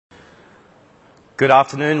Good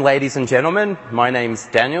afternoon, ladies and gentlemen. My name's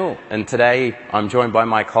Daniel, and today I'm joined by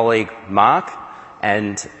my colleague Mark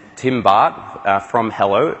and Tim Bart from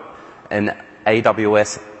Hello, an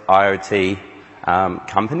AWS IoT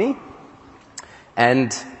company.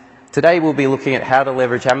 And today we'll be looking at how to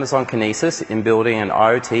leverage Amazon Kinesis in building an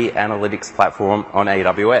IoT analytics platform on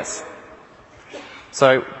AWS.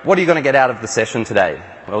 So what are you going to get out of the session today?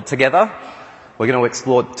 Well, together we're going to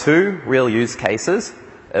explore two real use cases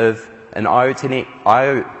of an IoT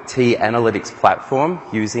analytics platform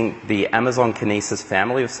using the Amazon Kinesis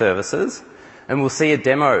family of services, and we'll see a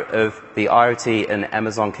demo of the IoT and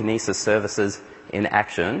Amazon Kinesis services in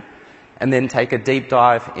action, and then take a deep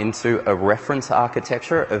dive into a reference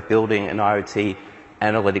architecture of building an IoT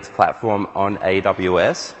analytics platform on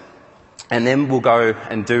AWS, and then we'll go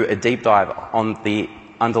and do a deep dive on the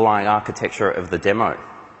underlying architecture of the demo.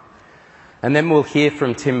 And then we'll hear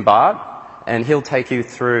from Tim Bart, and he'll take you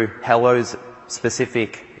through Hello's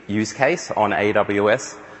specific use case on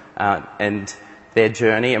AWS and their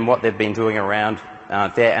journey and what they've been doing around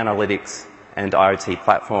their analytics and IoT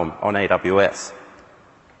platform on AWS.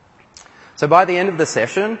 So by the end of the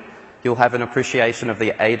session, you'll have an appreciation of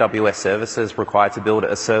the AWS services required to build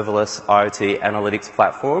a serverless IoT analytics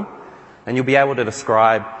platform, and you'll be able to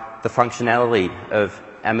describe the functionality of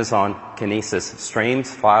Amazon Kinesis Streams,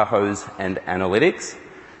 Firehose, and Analytics,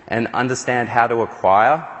 and understand how to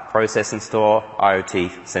acquire, process, and store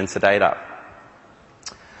IoT sensor data.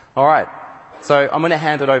 All right, so I'm going to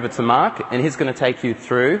hand it over to Mark, and he's going to take you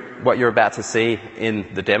through what you're about to see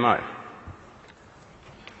in the demo.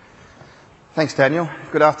 Thanks, Daniel.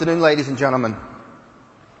 Good afternoon, ladies and gentlemen.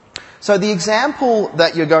 So the example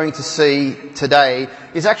that you're going to see today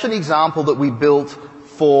is actually an example that we built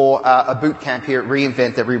for a boot camp here at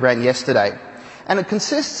re:Invent that we ran yesterday. And it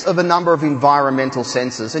consists of a number of environmental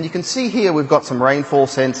sensors. And you can see here we've got some rainfall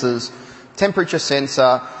sensors, temperature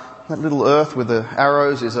sensor, that little earth with the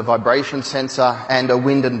arrows is a vibration sensor, and a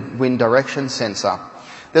wind direction sensor.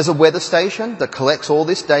 There's a weather station that collects all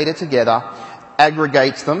this data together,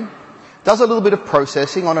 aggregates them, does a little bit of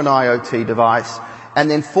processing on an IoT device, and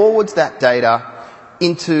then forwards that data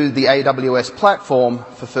into the AWS platform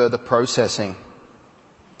for further processing.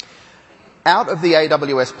 Out of the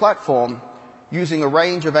AWS platform, using a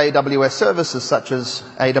range of AWS services such as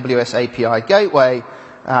AWS API Gateway,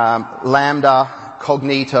 Lambda,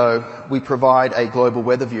 Cognito, we provide a global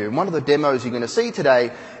weather view. And one of the demos you're going to see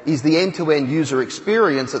today is the end-to-end user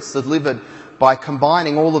experience that's delivered by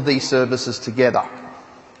combining all of these services together.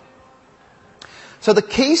 So the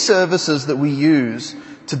key services that we use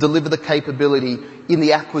to deliver the capability in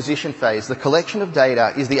the acquisition phase, the collection of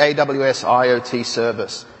data, is the AWS IoT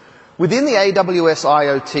service. Within the AWS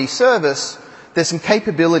IoT service, there's some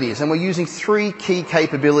capabilities, and we're using three key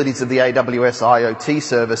capabilities of the AWS IoT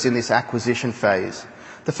service in this acquisition phase.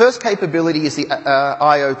 The first capability is the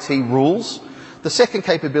IoT rules. The second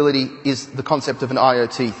capability is the concept of an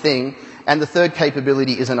IoT thing. And the third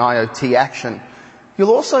capability is an IoT action.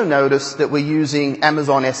 You'll also notice that we're using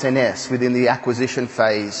Amazon SNS within the acquisition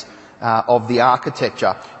phase of the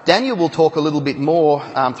architecture. Daniel will talk a little bit more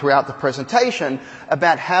throughout the presentation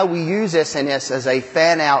about how we use SNS as a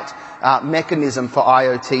fan-out mechanism for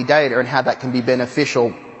IoT data and how that can be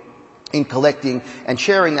beneficial in collecting and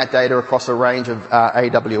sharing that data across a range of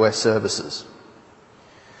AWS services.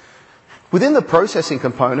 Within the processing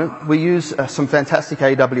component, we use some fantastic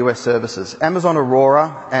AWS services. Amazon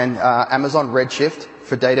Aurora and Amazon Redshift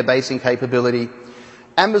for databasing capability.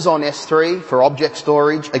 Amazon S3 for object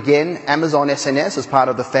storage. Again, Amazon SNS as part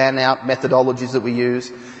of the fan-out methodologies that we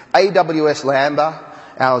use. AWS Lambda,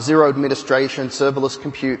 our zero administration serverless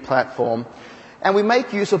compute platform. And we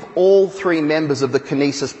make use of all three members of the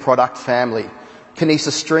Kinesis product family: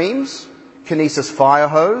 Kinesis Streams, Kinesis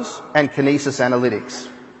Firehose, and Kinesis Analytics.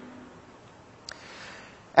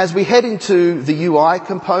 As we head into the UI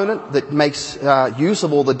component that makes use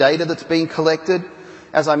of all the data that's being collected,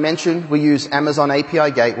 as I mentioned, we use Amazon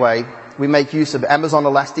API Gateway. We make use of Amazon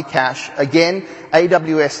Elastic Cache. Again,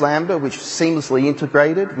 AWS Lambda, which is seamlessly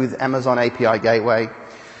integrated with Amazon API Gateway.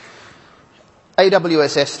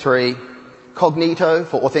 AWS S3, Cognito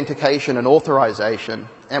for authentication and authorization,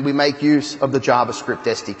 and we make use of the JavaScript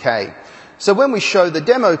SDK. So when we show the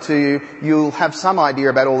demo to you, you'll have some idea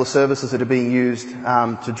about all the services that are being used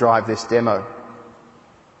to drive this demo.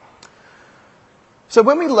 So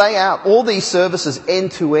when we lay out all these services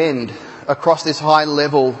end-to-end across this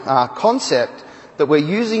high-level concept that we're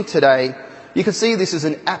using today, you can see this is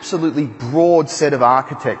an absolutely broad set of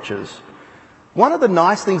architectures. One of the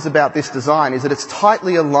nice things about this design is that it's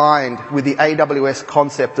tightly aligned with the AWS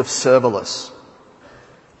concept of serverless.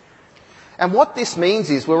 And what this means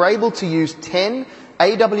is we're able to use 10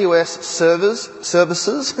 AWS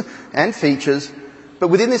services and features, but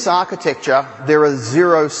within this architecture, there are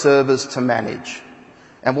 0 servers to manage.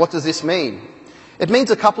 And what does this mean? It means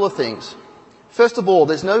a couple of things. First of all,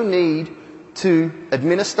 there's no need to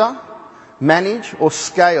administer, manage, or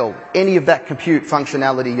scale any of that compute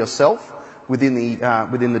functionality yourself within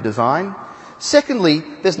the design. Secondly,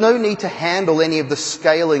 there's no need to handle any of the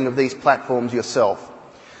scaling of these platforms yourself.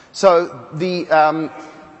 So the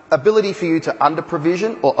ability for you to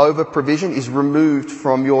under-provision or over-provision is removed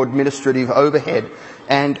from your administrative overhead,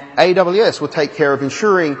 and AWS will take care of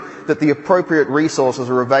ensuring that the appropriate resources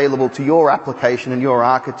are available to your application and your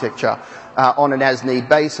architecture on an as-need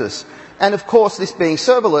basis. And of course, this being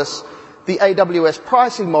serverless, the AWS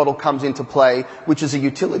pricing model comes into play, which is a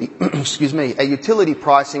utility, a utility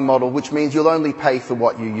pricing model, which means you'll only pay for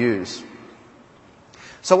what you use.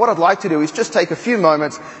 So what I'd like to do is just take a few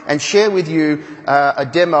moments and share with you a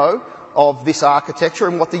demo of this architecture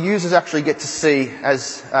and what the users actually get to see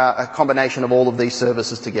as a combination of all of these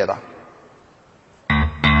services together.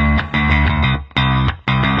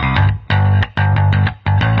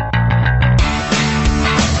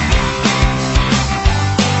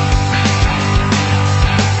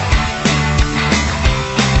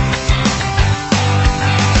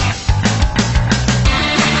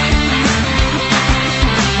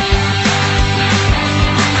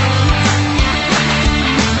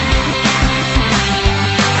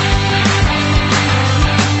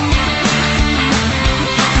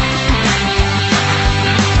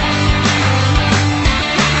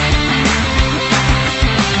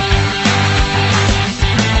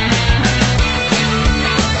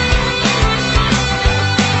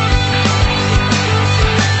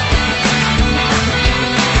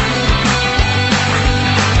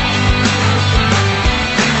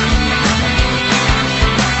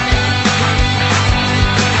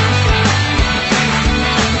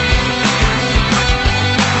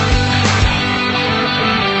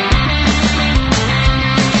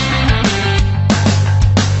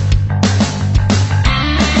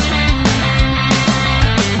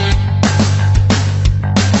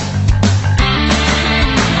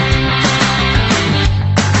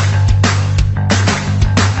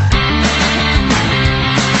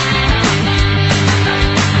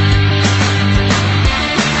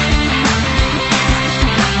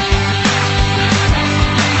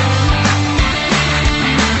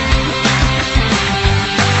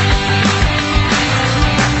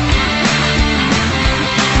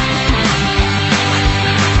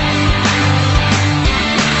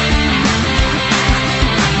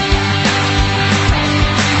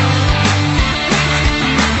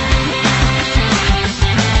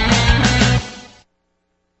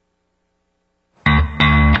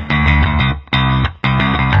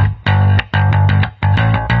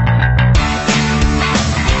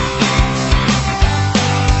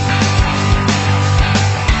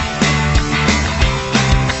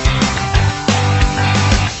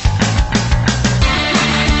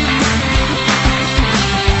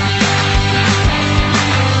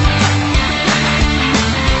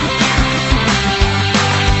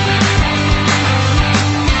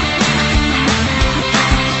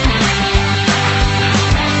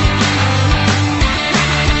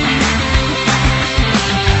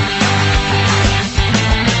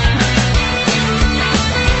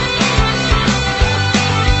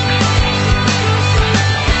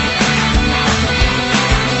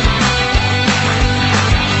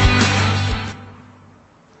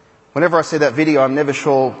 Whenever I see that video, I'm never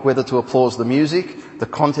sure whether to applaud the music, the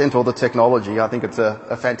content, or the technology. I think it's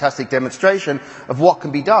a fantastic demonstration of what can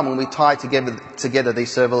be done when we tie together these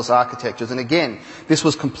serverless architectures. And again, this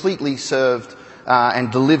was completely served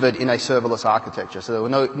and delivered in a serverless architecture. So there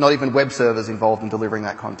were not even web servers involved in delivering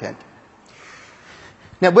that content.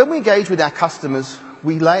 Now, when we engage with our customers,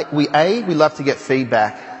 we love to get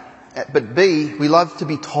feedback, but B, we love to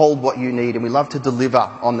be told what you need, and we love to deliver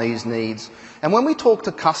on these needs. And when we talk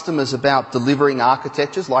to customers about delivering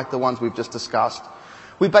architectures like the ones we've just discussed,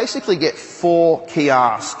 we basically get 4 key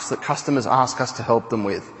asks that customers ask us to help them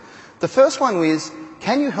with. The first one is,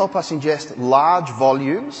 can you help us ingest large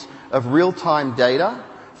volumes of real-time data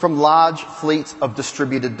from large fleets of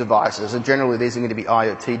distributed devices? And generally these are going to be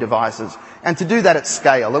IoT devices. And to do that at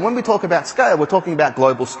scale. And when we talk about scale, we're talking about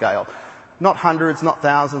global scale. Not hundreds, not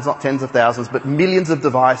thousands, not tens of thousands, but millions of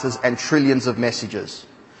devices and trillions of messages.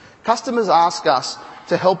 Customers ask us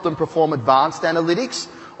to help them perform advanced analytics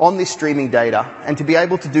on this streaming data and to be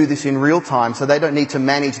able to do this in real time so they don't need to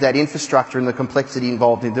manage that infrastructure and the complexity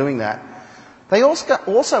involved in doing that. They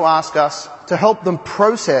also ask us to help them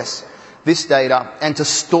process this data and to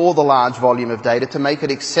store the large volume of data to make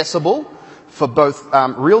it accessible for both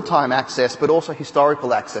real-time access but also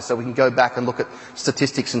historical access, so we can go back and look at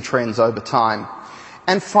statistics and trends over time.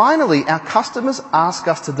 And finally, our customers ask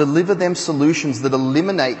us to deliver them solutions that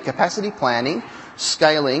eliminate capacity planning,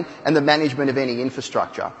 scaling, and the management of any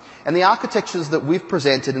infrastructure. And the architectures that we've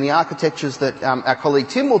presented and the architectures that our colleague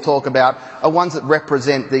Tim will talk about are ones that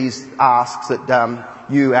represent these asks that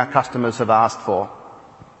you, our customers, have asked for.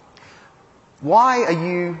 Why are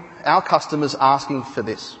you, our customers, asking for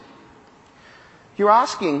this? You're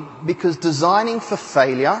asking because designing for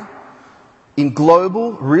failure in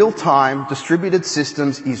global, real-time, distributed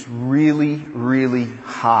systems is really, really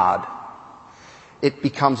hard. It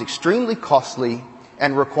becomes extremely costly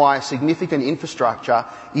and requires significant infrastructure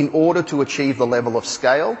in order to achieve the level of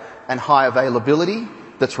scale and high availability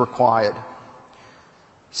that's required.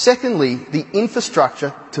 Secondly, the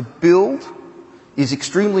infrastructure to build is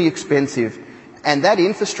extremely expensive, and that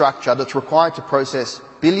infrastructure that's required to process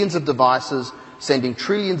billions of devices, sending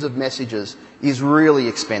trillions of messages, is really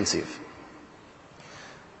expensive.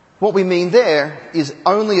 What we mean there is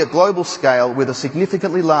only at global scale with a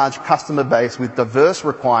significantly large customer base with diverse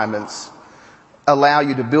requirements allow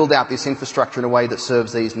you to build out this infrastructure in a way that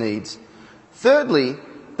serves these needs. Thirdly,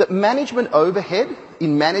 that management overhead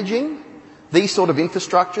in managing these sort of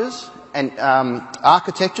infrastructures and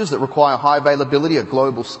architectures that require high availability at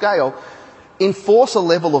global scale enforce a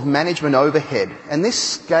level of management overhead, and this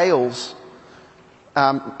scales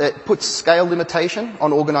it puts scale limitation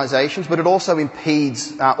on organisations, but it also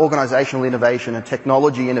impedes organisational innovation and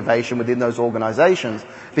technology innovation within those organisations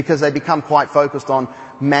because they become quite focused on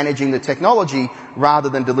managing the technology rather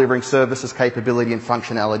than delivering services, capability and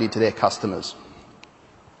functionality to their customers.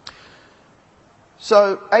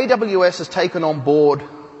 So AWS has taken on board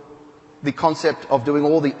the concept of doing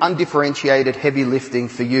all the undifferentiated heavy lifting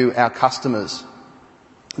for you, our customers.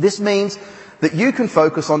 This means that you can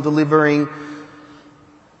focus on delivering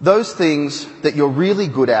those things that you're really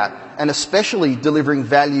good at, and especially delivering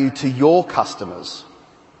value to your customers.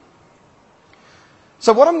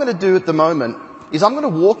 So what I'm going to do at the moment is I'm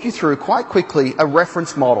going to walk you through quite quickly a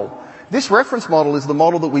reference model. This reference model is the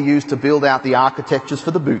model that we use to build out the architectures for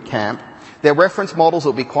the boot camp. They're reference models that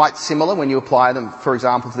will be quite similar when you apply them, for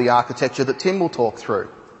example, to the architecture that Tim will talk through.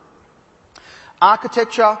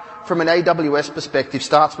 Architecture, from an AWS perspective,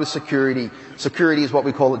 starts with security. Security is what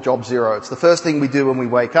we call at job zero. It's the first thing we do when we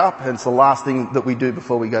wake up, and it's the last thing that we do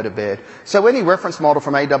before we go to bed. So any reference model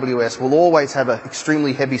from AWS will always have an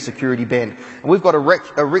extremely heavy security bend. And we've got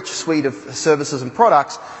a rich suite of services and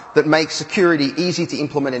products that make security easy to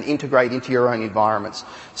implement and integrate into your own environments.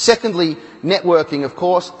 Secondly, networking, of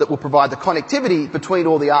course, that will provide the connectivity between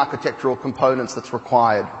all the architectural components that's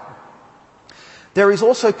required. There is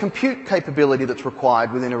also compute capability that's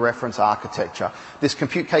required within a reference architecture. This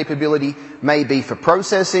compute capability may be for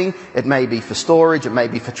processing, it may be for storage, it may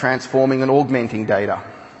be for transforming and augmenting data.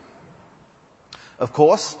 Of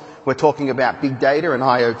course, we're talking about big data and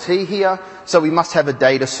IoT here, so we must have a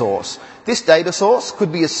data source. This data source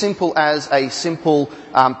could be as simple as a simple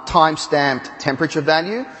time-stamped temperature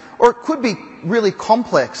value, or it could be really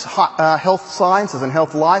complex health sciences and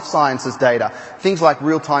health life sciences data, things like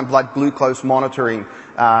real-time blood glucose monitoring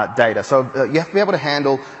data. So you have to be able to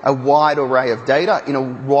handle a wide array of data in a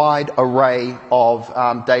wide array of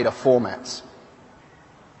data formats.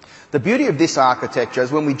 The beauty of this architecture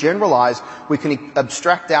is when we generalize, we can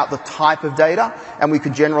abstract out the type of data and we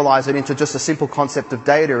can generalize it into just a simple concept of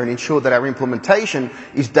data and ensure that our implementation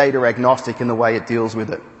is data agnostic in the way it deals with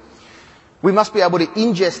it. We must be able to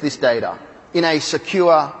ingest this data in a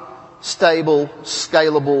secure, stable,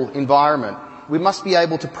 scalable environment. We must be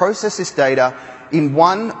able to process this data in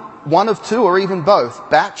one of two or even both,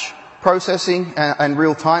 batch processing and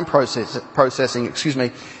real-time processing,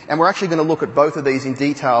 and we're actually going to look at both of these in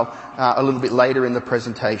detail a little bit later in the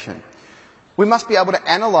presentation. We must be able to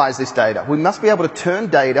analyze this data. We must be able to turn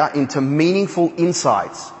data into meaningful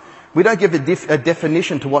insights. We don't give a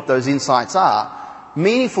definition to what those insights are.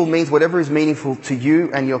 Meaningful means whatever is meaningful to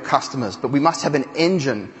you and your customers, but we must have an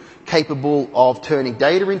engine capable of turning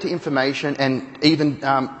data into information and even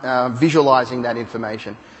visualizing that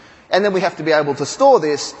information. And then we have to be able to store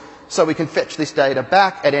this so we can fetch this data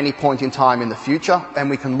back at any point in time in the future, and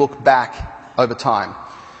we can look back over time.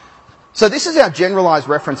 So this is our generalized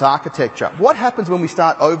reference architecture. What happens when we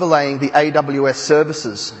start overlaying the AWS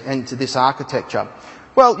services into this architecture?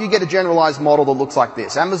 Well, you get a generalized model that looks like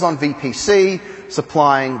this. Amazon VPC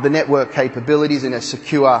supplying the network capabilities in a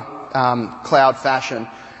secure cloud fashion.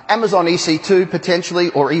 Amazon EC2 potentially,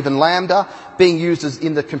 or even Lambda, being used as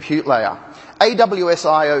in the compute layer. AWS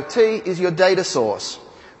IoT is your data source.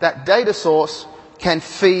 that data source can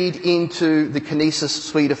feed into the Kinesis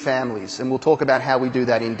suite of families, and we'll talk about how we do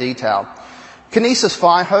that in detail. Kinesis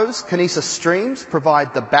Firehose, Kinesis Streams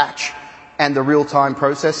provide the batch and the real-time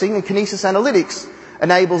processing, and Kinesis Analytics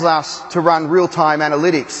enables us to run real-time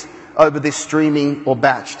analytics over this streaming or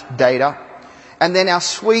batched data. And then our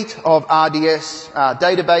suite of RDS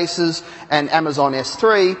databases and Amazon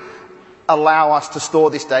S3 allow us to store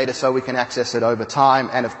this data so we can access it over time.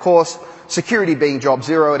 And of course, security being job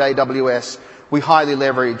zero at AWS, we highly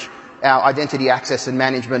leverage our identity access and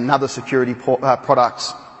management and other security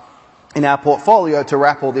products in our portfolio to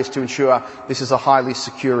wrap all this to ensure this is a highly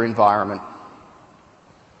secure environment.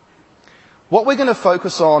 What we're going to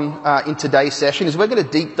focus on in today's session is we're going to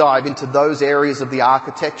deep dive into those areas of the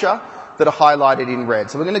architecture that are highlighted in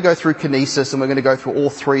red. So we're going to go through Kinesis, and we're going to go through all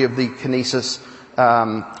three of the Kinesis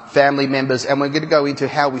family members, and we're going to go into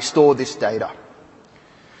how we store this data.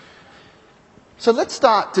 So let's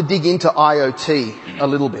start to dig into IoT a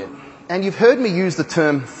little bit. And you've heard me use the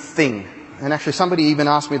term thing. And actually somebody even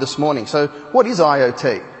asked me this morning, so what is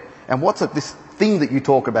IoT? And what's this thing that you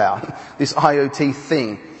talk about, this IoT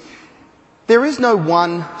thing? There is no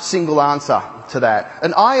one single answer to that.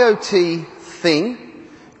 An IoT thing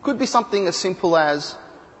could be something as simple as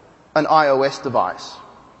an iOS device.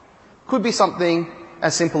 Could be something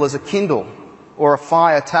as simple as a Kindle or a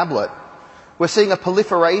Fire tablet. We're seeing a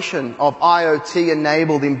proliferation of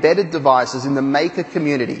IoT-enabled embedded devices in the maker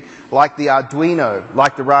community, like the Arduino,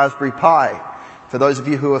 like the Raspberry Pi. For those of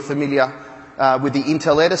you who are familiar with the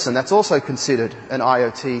Intel Edison, that's also considered an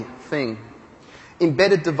IoT thing.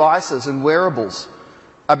 Embedded devices and wearables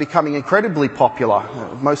are becoming incredibly popular.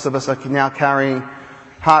 Most of us are now carrying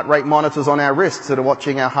heart rate monitors on our wrists that are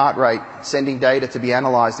watching our heart rate, sending data to be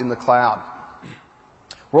analysed in the cloud.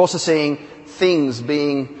 We're also seeing things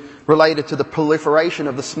being related to the proliferation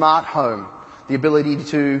of the smart home, the ability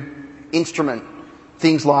to instrument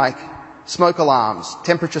things like smoke alarms,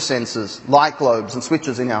 temperature sensors, light globes and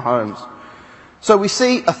switches in our homes. So we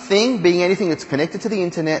see a thing being anything that's connected to the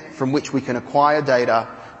internet from which we can acquire data,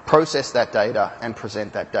 process that data and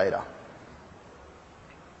present that data.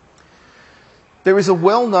 There is a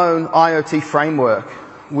well-known IoT framework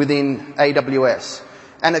within AWS,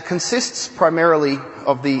 and it consists primarily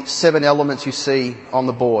of the 7 elements you see on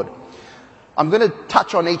the board. I'm going to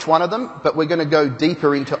touch on each one of them, but we're going to go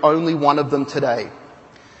deeper into only one of them today.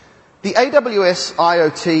 The AWS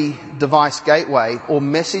IoT Device Gateway, or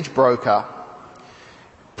message broker,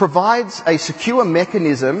 provides a secure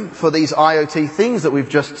mechanism for these IoT things that we've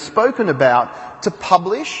just spoken about to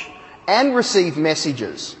publish and receive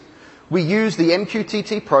messages. We use the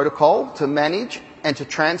MQTT protocol to manage and to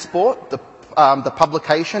transport the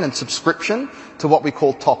publication and subscription to what we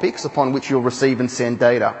call topics upon which you'll receive and send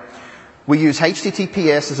data. We use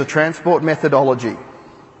HTTPS as a transport methodology.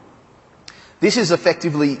 This is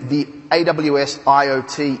effectively the AWS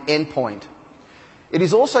IoT endpoint. It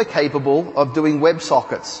is also capable of doing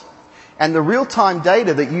WebSockets. And the real-time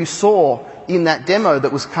data that you saw in that demo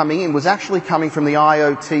that was coming in was actually coming from the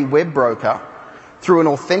IoT web broker through an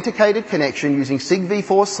authenticated connection using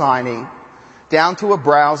SIG-v4 signing down to a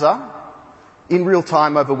browser in real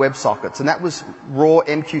time over WebSockets. And that was raw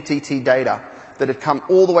MQTT data that had come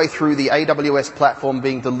all the way through the AWS platform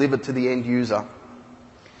being delivered to the end user.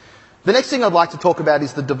 The next thing I'd like to talk about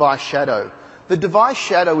is the device shadow. The device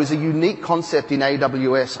shadow is a unique concept in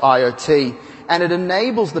AWS IoT, and it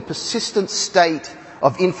enables the persistent state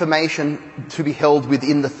of information to be held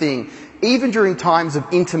within the thing, even during times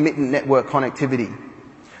of intermittent network connectivity.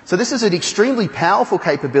 So this is an extremely powerful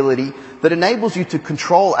capability that enables you to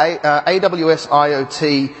control AWS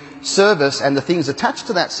IoT service and the things attached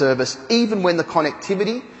to that service, even when the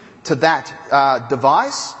connectivity to that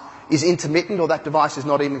device is intermittent or that device is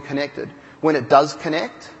not even connected. When it does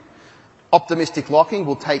connect, optimistic locking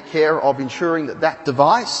will take care of ensuring that that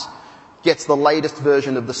device gets the latest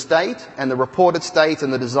version of the state, and the reported state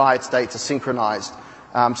and the desired states are synchronized.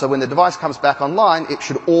 So when the device comes back online, it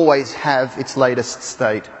should always have its latest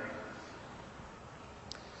state.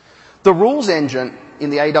 The rules engine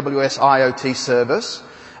in the AWS IoT service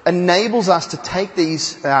enables us to take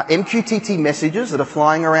these MQTT messages that are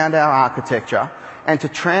flying around our architecture and to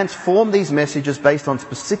transform these messages based on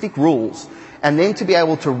specific rules, and then to be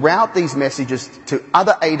able to route these messages to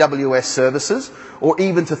other AWS services or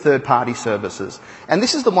even to third-party services. And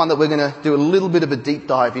this is the one that we're going to do a little bit of a deep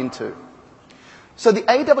dive into. So the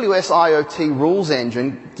AWS IoT rules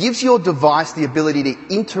engine gives your device the ability to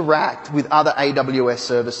interact with other AWS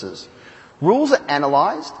services. Rules are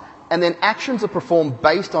analyzed, and then actions are performed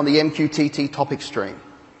based on the MQTT topic stream.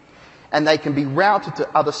 and they can be routed to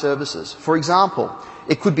other services. For example,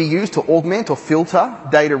 it could be used to augment or filter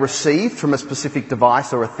data received from a specific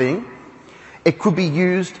device or a thing. It could be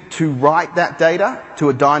used to write that data to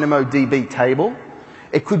a DynamoDB table.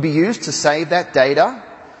 It could be used to save that data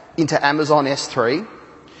into Amazon S3.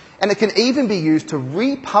 And it can even be used to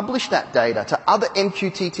republish that data to other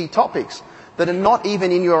MQTT topics that are not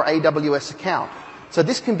even in your AWS account. So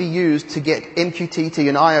this can be used to get MQTT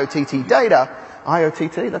and IOTT data,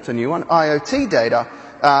 IOTT, that's a new one, IoT data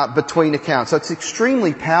between accounts. So it's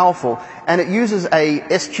extremely powerful, and it uses a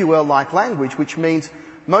SQL-like language, which means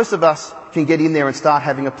most of us can get in there and start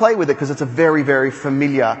having a play with it because it's a very, very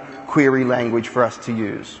familiar query language for us to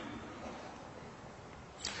use.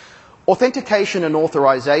 Authentication and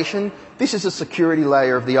authorization. This is a security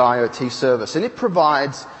layer of the IoT service, and it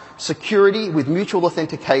provides security with mutual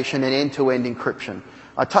authentication and end-to-end encryption.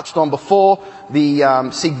 I touched on before the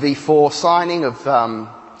SIG-v4 signing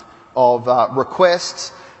of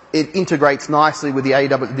requests. It integrates nicely with the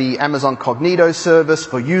Amazon Cognito service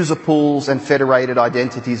for user pools and federated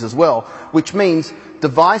identities as well, which means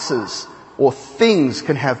devices or things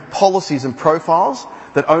can have policies and profiles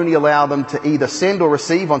that only allow them to either send or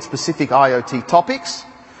receive on specific IoT topics,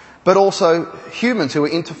 but also humans who are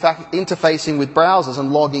interfacing with browsers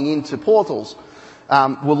and logging into portals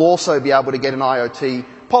will also be able to get an IoT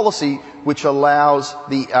policy which allows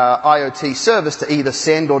the IoT service to either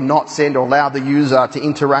send or not send, or allow the user to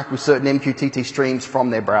interact with certain MQTT streams from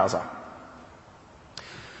their browser.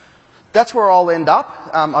 That's where I'll end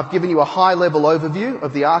up. I've given you a high-level overview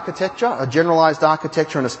of the architecture, a generalized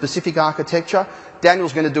architecture and a specific architecture.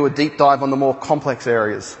 Daniel's going to do a deep dive on the more complex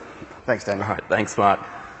areas. Thanks, Daniel. All right, thanks, Mark.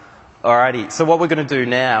 Alrighty, so what we're going to do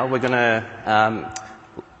now, we're going to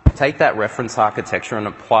take that reference architecture and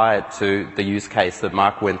apply it to the use case that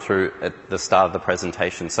Mark went through at the start of the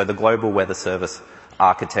presentation, so the global weather service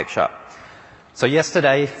architecture. So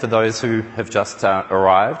yesterday, for those who have just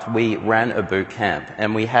arrived, we ran a boot camp,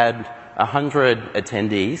 and we had 100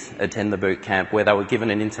 attendees attend the boot camp where they were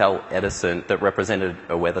given an Intel Edison that represented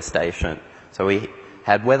a weather station. So we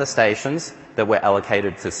had weather stations that were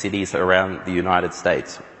allocated to cities around the United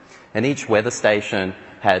States. And each weather station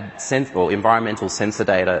had environmental sensor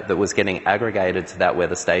data that was getting aggregated to that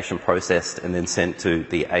weather station, processed, and then sent to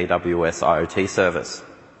the AWS IoT service.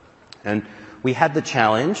 And we had the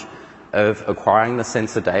challenge of acquiring the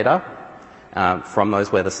sensor data from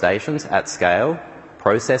those weather stations at scale,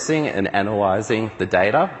 processing and analyzing the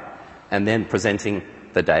data, and then presenting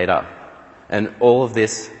the data. And all of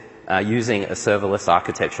this using a serverless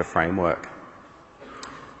architecture framework.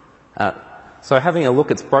 So having a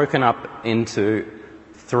look, it's broken up into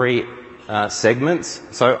three segments.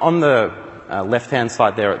 So on the left-hand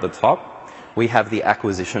side there at the top, we have the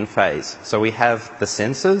acquisition phase. So we have the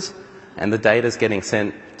sensors, and the data's getting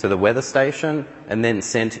sent to the weather station and then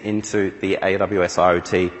sent into the AWS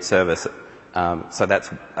IoT service. So that's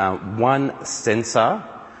one sensor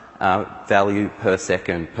value per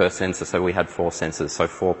second per sensor. So we had 4 sensors, so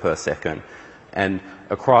 4 per second. And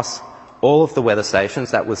across all of the weather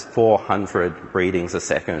stations, that was 400 readings a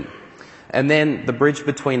second. And then the bridge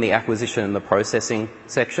between the acquisition and the processing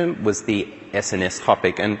section was the SNS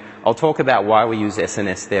topic. And I'll talk about why we use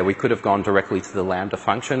SNS there. We could have gone directly to the Lambda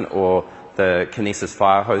function or the Kinesis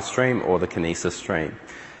Firehose stream or the Kinesis stream.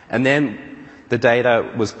 And then the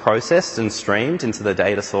data was processed and streamed into the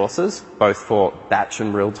data sources, both for batch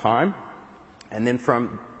and real time. And then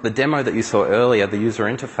from the demo that you saw earlier, the user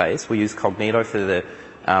interface, we use Cognito for the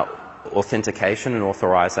authentication and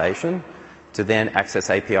authorization to then access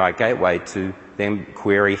API Gateway to then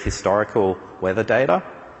query historical weather data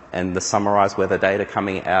and the summarized weather data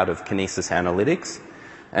coming out of Kinesis Analytics.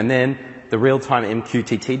 And then the real-time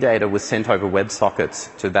MQTT data was sent over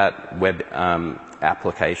WebSockets to that web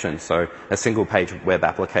application, so a single-page web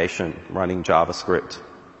application running JavaScript.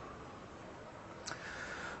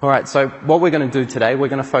 All right, so what we're going to do today, we're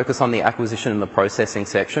going to focus on the acquisition and the processing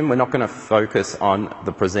section. We're not going to focus on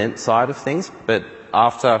the present side of things, but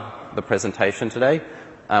after the presentation today,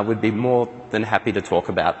 we'd be more than happy to talk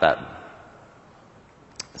about that.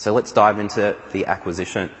 So let's dive into the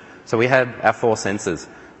acquisition. So we had our 4 sensors: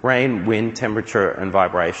 rain, wind, temperature, and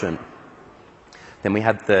vibration. Then we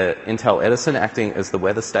had the Intel Edison acting as the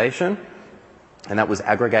weather station, and that was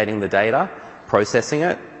aggregating the data, processing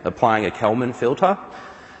it, applying a Kelman filter,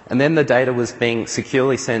 and then the data was being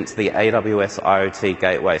securely sent to the AWS IoT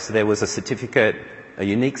gateway. So there was a certificate, a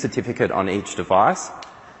unique certificate on each device,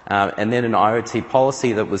 and then an IoT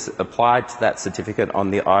policy that was applied to that certificate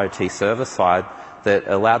on the IoT server side that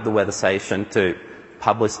allowed the weather station to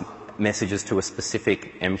publish messages to a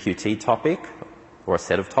specific MQT topic or a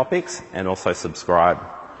set of topics, and also subscribe.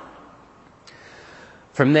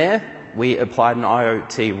 From there, we applied an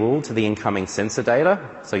IoT rule to the incoming sensor data,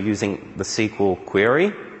 so using the SQL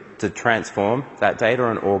query to transform that data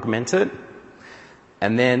and augment it.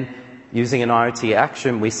 And then, using an IoT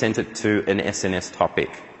action, we sent it to an SNS topic.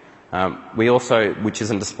 We also, which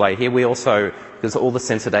isn't displayed here, we also, because all the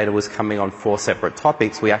sensor data was coming on 4 separate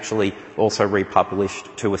topics, we actually also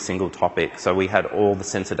republished to a single topic. So we had all the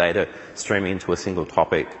sensor data streaming into a single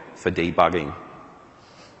topic for debugging.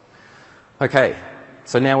 Okay,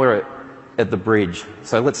 so now we're at the bridge.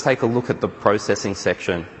 So let's take a look at the processing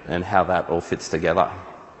section and how that all fits together.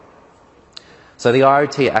 So the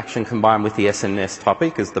IoT action combined with the SNS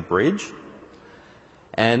topic is the bridge.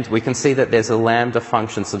 And we can see that there's a Lambda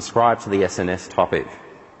function subscribed to the SNS topic.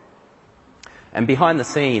 And behind the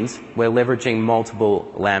scenes, we're leveraging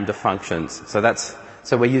multiple Lambda functions.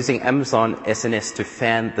 So we're using Amazon SNS to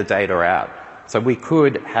fan the data out. So we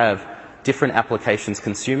could have different applications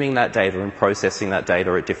consuming that data and processing that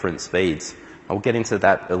data at different speeds. I'll get into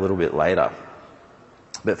that a little bit later.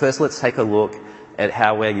 But first, let's take a look at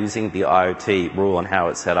how we're using the IoT rule and how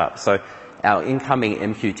it's set up. So our incoming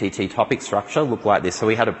MQTT topic structure looked like this. So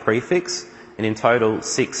we had a prefix and in total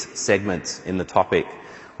 6 segments in the topic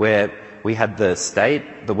where we had the state,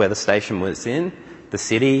 where the station was in, the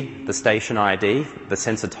city, the station ID, the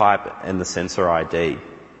sensor type and the sensor ID.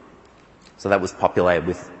 So that was populated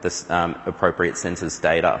with this appropriate sensor's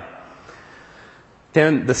data.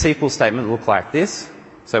 Then the SQL statement looked like this.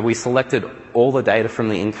 So we selected all the data from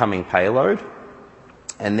the incoming payload.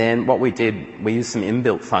 And then what we did, we used some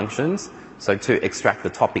inbuilt functions, so to extract the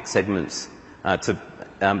topic segments, to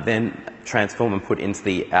then transform and put into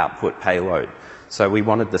the output payload. So we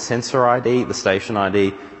wanted the sensor ID, the station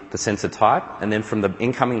ID, the sensor type, and then from the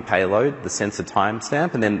incoming payload, the sensor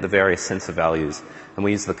timestamp, and then the various sensor values. And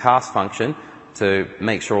we used the cast function to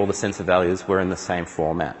make sure all the sensor values were in the same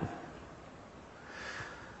format.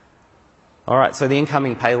 Alright, so the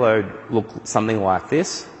incoming payload looked something like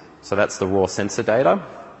this. So that's the raw sensor data.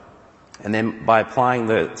 And then by applying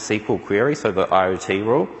the SQL query, so the IoT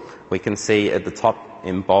rule, we can see at the top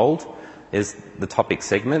in bold is the topic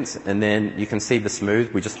segments, and then you can see the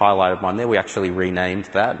smooth, we just highlighted one there, we actually renamed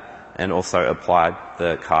that and also applied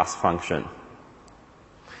the cast function.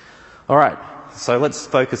 Alright, so let's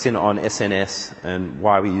focus in on SNS and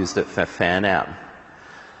why we used it for fan out.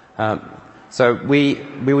 So we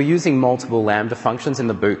were using multiple Lambda functions in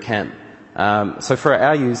the bootcamp. So for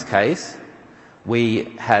our use case, we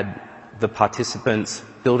had the participants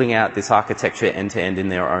building out this architecture end-to-end in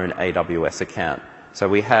their own AWS account. So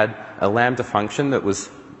we had a Lambda function that was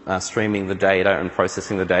streaming the data and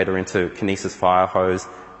processing the data into Kinesis Firehose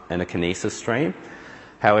and a Kinesis stream.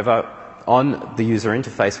 However, on the user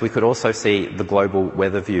interface, we could also see the global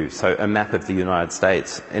weather view, so a map of the United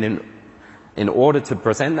States. And in order to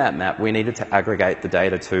present that map, we needed to aggregate the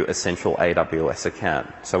data to a central AWS account.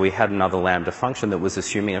 So we had another Lambda function that was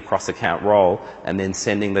assuming a cross-account role and then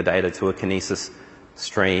sending the data to a Kinesis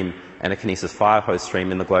stream and a Kinesis Firehose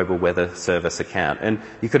stream in the global weather service account. And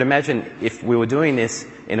you could imagine if we were doing this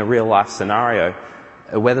in a real-life scenario,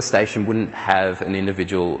 a weather station wouldn't have an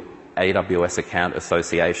individual AWS account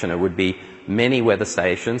association. It would be many weather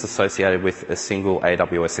stations associated with a single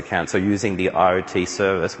AWS account, so using the IoT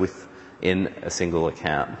service within a single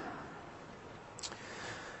account.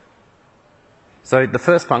 So the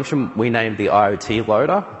first function we named the IoT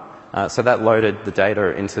loader. So that loaded the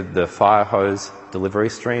data into the Firehose delivery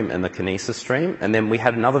stream and the Kinesis stream. And then we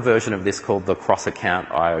had another version of this called the cross-account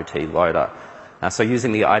IoT loader. So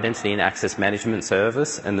using the Identity and Access Management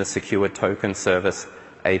Service and the Secure Token Service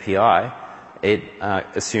API, it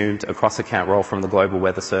assumed a cross-account role from the Global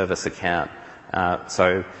Weather Service account.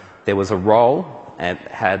 So there was a role and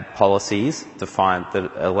had policies defined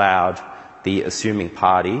that allowed the assuming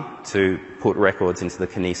party to put records into the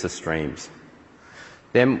Kinesis streams.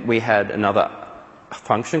 Then we had another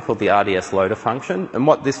function called the RDS loader function, and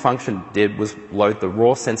what this function did was load the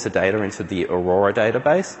raw sensor data into the Aurora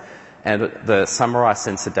database and the summarized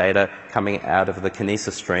sensor data coming out of the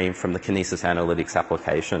Kinesis stream from the Kinesis Analytics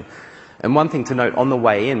application. And one thing to note, on the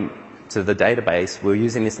way in to the database, we're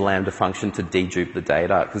using this Lambda function to dedupe the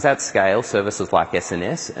data, because at scale, services like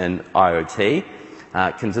SNS and IoT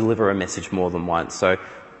can deliver a message more than once. So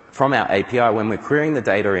from our API, when we're querying the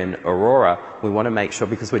data in Aurora, we want to make sure,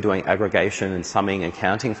 because we're doing aggregation and summing and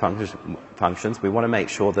counting functions, we want to make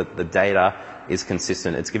sure that the data is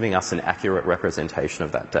consistent. It's giving us an accurate representation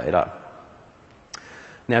of that data.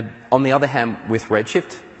 Now, on the other hand, with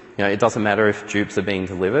Redshift, it doesn't matter if dupes are being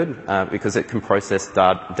delivered, because it can process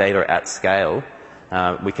data at scale.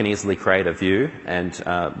 We can easily create a view and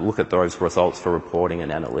look at those results for reporting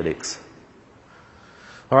and analytics.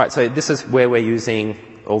 All right, so this is where we're using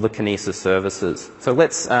all the Kinesis services. So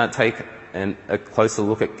let's take a closer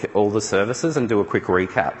look at all the services and do a quick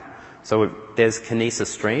recap. So there's Kinesis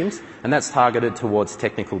Streams, and that's targeted towards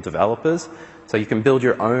technical developers. So you can build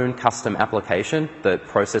your own custom application that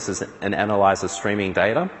processes and analyzes streaming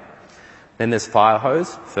data. Then there's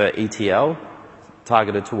Firehose for ETL,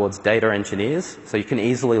 targeted towards data engineers. So you can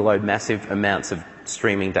easily load massive amounts of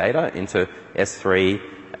streaming data into S3,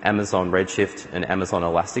 Amazon Redshift, and Amazon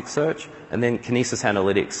Elasticsearch. And then Kinesis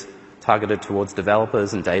Analytics, targeted towards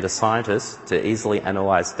developers and data scientists to easily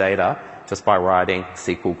analyze data just by writing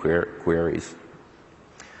SQL queries.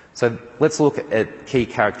 So let's look at key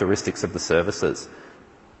characteristics of the services.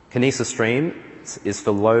 Kinesis Streams is for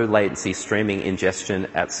low latency streaming ingestion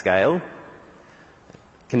at scale.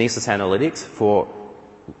 Kinesis Analytics for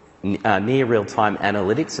near real-time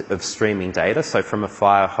analytics of streaming data, so from a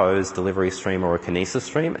Firehose delivery stream or a Kinesis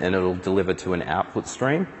stream, and it'll deliver to an output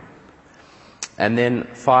stream. And then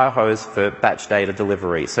Firehose for batch data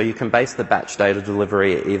delivery. So you can base the batch data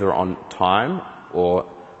delivery either on time or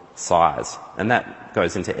size, and that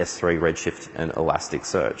goes into S3, Redshift, and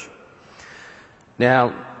Elasticsearch. Now,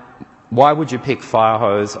 why would you pick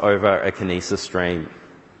Firehose over a Kinesis stream?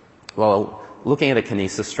 Well, looking at a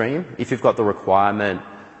Kinesis stream, if you've got the requirement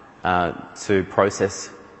to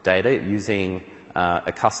process data using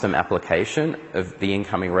a custom application of the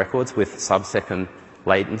incoming records with sub-second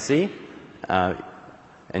latency,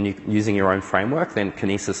 and using your own framework, then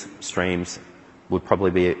Kinesis Streams would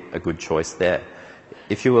probably be a good choice there.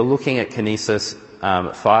 If you were looking at Kinesis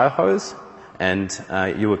Firehose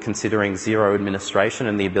and you were considering zero administration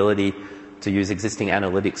and the ability to use existing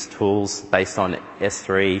analytics tools based on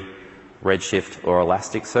S3, Redshift, or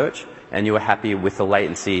Elasticsearch, and you were happy with the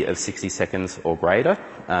latency of 60 seconds or greater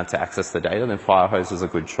to access the data, then Firehose is a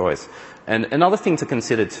good choice. And another thing to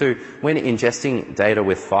consider too, when ingesting data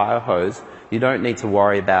with Firehose, you don't need to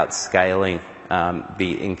worry about scaling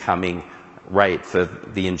the incoming rate for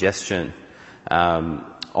the ingestion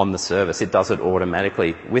on the service. It does it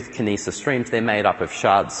automatically. With Kinesis Streams, they're made up of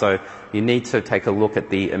shards, so you need to take a look at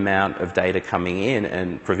the amount of data coming in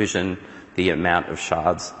and provision the amount of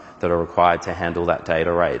shards that are required to handle that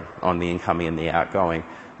data rate on the incoming and the outgoing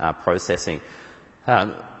processing.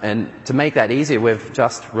 And to make that easier, we've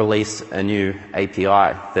just released a new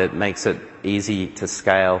API that makes it easy to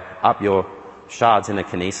scale up your shards in a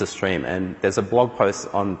Kinesis stream. And there's a blog post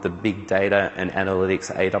on the Big Data and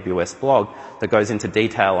Analytics AWS blog that goes into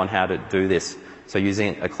detail on how to do this. So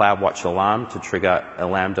using a CloudWatch alarm to trigger a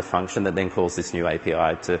Lambda function that then calls this new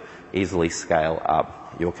API to easily scale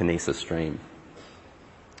up your Kinesis stream.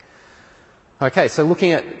 Okay, so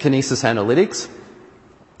looking at Kinesis Analytics.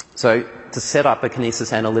 So to set up a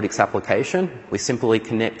Kinesis Analytics application, we simply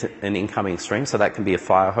connect an incoming stream, so that can be a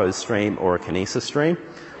Firehose stream or a Kinesis stream.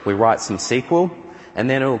 We write some SQL, and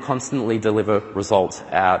then it will constantly deliver results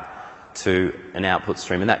out to an output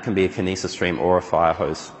stream, and that can be a Kinesis stream or a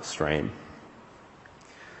Firehose stream.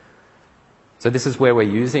 So this is where we're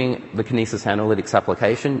using the Kinesis Analytics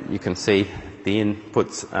application. You can see the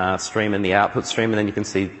input stream and the output stream, and then you can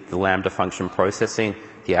see the Lambda function processing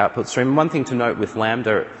the output stream. One thing to note with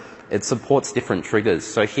Lambda, it supports different triggers.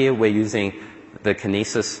 So here we're using the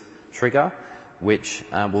Kinesis trigger, which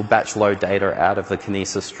will batch load data out of the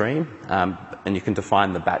Kinesis stream, and you can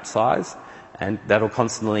define the batch size, and that'll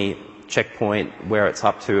constantly checkpoint where it's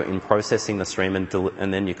up to in processing the stream,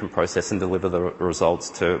 and then you can process and deliver the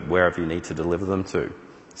results to wherever you need to deliver them to.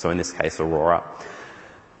 So in this case, Aurora.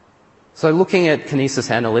 So looking at Kinesis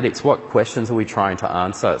Analytics, what questions are we trying to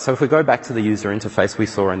answer? So if we go back to the user interface we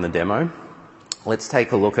saw in the demo, let's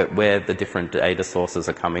take a look at where the different data sources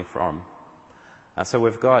are coming from. So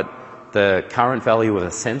we've got the current value of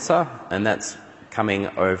a sensor, and that's coming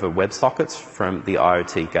over WebSockets from the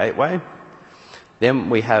IoT gateway. Then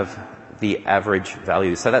we have the average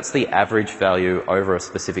value. So that's the average value over a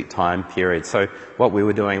specific time period. So what we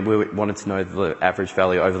were doing, we wanted to know the average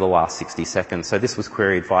value over the last 60 seconds. So this was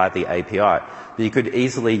queried via the API. But you could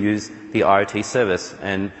easily use the IoT service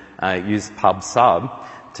and use pub/sub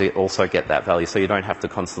to also get that value, so you don't have to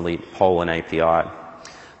constantly poll an API.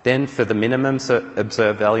 Then for the minimum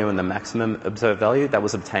observed value and the maximum observed value, that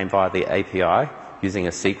was obtained via the API using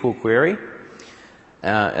a SQL query.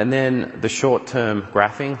 And then the short-term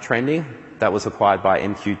graphing trending, that was acquired by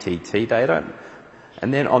MQTT data.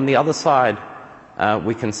 And then on the other side,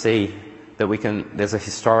 we can see that there's a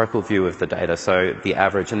historical view of the data, so the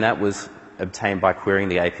average, and that was obtained by querying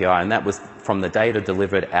the API, and that was from the data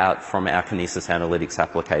delivered out from our Kinesis Analytics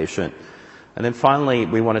application. And then finally,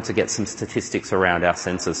 we wanted to get some statistics around our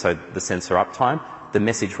sensors, so the sensor uptime, the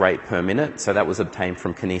message rate per minute, so that was obtained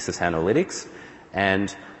from Kinesis Analytics,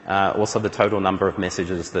 and also the total number of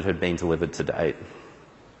messages that had been delivered to date.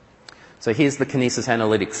 So here's the Kinesis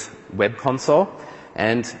Analytics web console,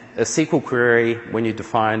 and a SQL query, when you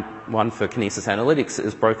define one for Kinesis Analytics,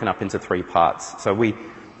 is broken up into 3 parts. So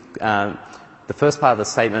the first part of the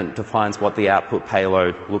statement defines what the output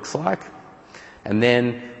payload looks like, and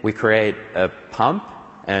then we create a pump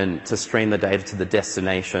and to stream the data to the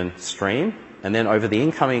destination stream, and then over the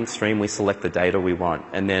incoming stream we select the data we want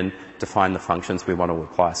and then define the functions we want to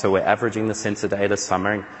apply. So we're averaging the sensor data,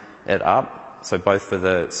 summing it up, so both for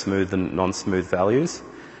the smooth and non-smooth values,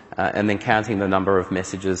 and then counting the number of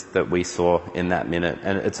messages that we saw in that minute,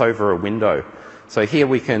 and it's over a window. So here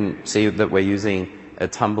we can see that we're using a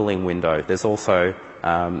tumbling window. There's also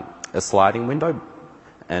a sliding window,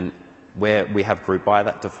 and where we have group by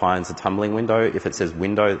that defines a tumbling window. If it says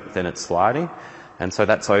window, then it's sliding, and so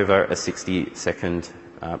that's over a 60-second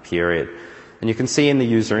period. And you can see in the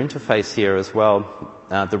user interface here as well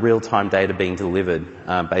the real-time data being delivered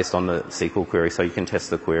based on the SQL query, so you can test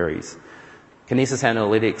the queries. Kinesis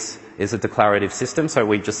Analytics is a declarative system, so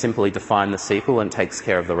we just simply define the SQL and takes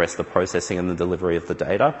care of the rest of the processing and the delivery of the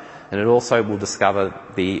data. And it also will discover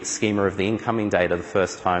the schema of the incoming data the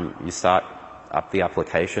first time you start up the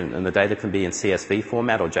application. And the data can be in CSV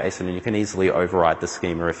format or JSON, and you can easily override the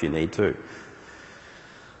schema if you need to.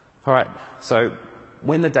 All right, so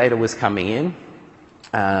when the data was coming in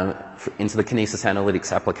into the Kinesis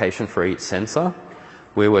Analytics application for each sensor,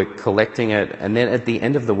 we were collecting it, and then at the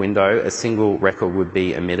end of the window, a single record would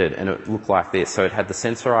be emitted, and it looked like this. So it had the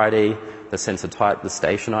sensor ID, the sensor type, the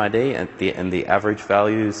station ID, and the average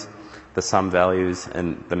values, the sum values,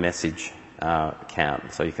 and the message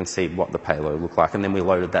count. So you can see what the payload looked like, and then we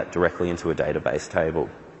loaded that directly into a database table.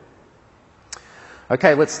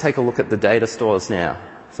 Okay, let's take a look at the data stores now.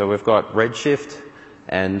 So we've got Redshift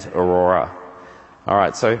and Aurora. All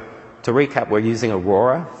right, so to recap, we're using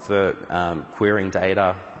Aurora for querying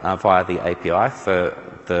data via the API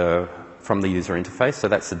from the user interface. So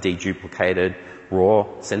that's the deduplicated raw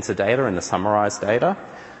sensor data and the summarized data.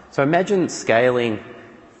 So imagine scaling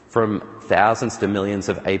from thousands to millions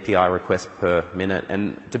of API requests per minute,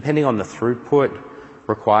 and depending on the throughput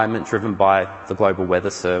requirement driven by the Global Weather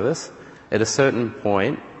Service, at a certain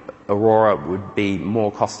point, Aurora would be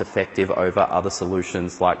more cost effective over other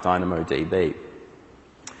solutions like DynamoDB.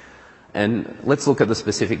 And let's look at the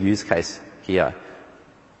specific use case here.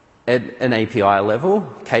 At an API level,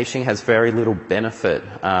 caching has very little benefit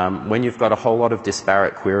when you've got a whole lot of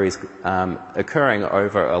disparate queries occurring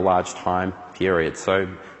over a large time period. So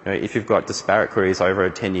if you've got disparate queries over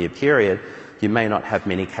a 10-year period, you may not have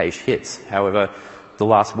many cache hits. However, the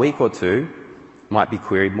last week or two might be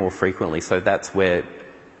queried more frequently, so that's where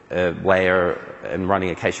a layer and running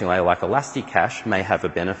a caching layer like Elasticache may have a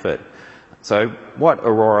benefit. So what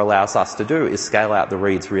Aurora allows us to do is scale out the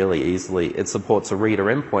reads really easily. It supports a reader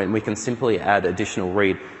endpoint, and we can simply add additional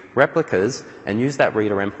read replicas and use that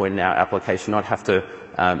reader endpoint in our application, not have to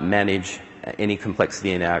manage any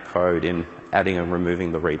complexity in our code in adding and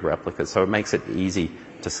removing the read replicas. So it makes it easy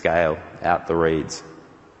to scale out the reads.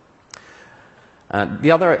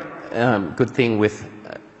 The other good thing with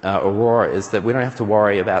Aurora is that we don't have to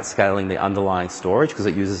worry about scaling the underlying storage because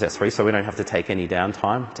it uses S3, so we don't have to take any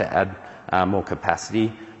downtime to add more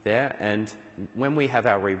capacity there. And when we have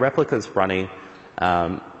our read replicas running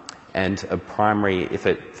and a primary, if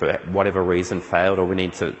it for whatever reason failed or we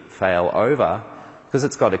need to fail over, because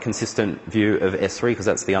it's got a consistent view of S3 because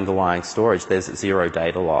that's the underlying storage, there's zero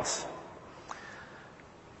data loss.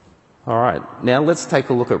 All right, now let's take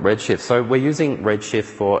a look at Redshift. So we're using Redshift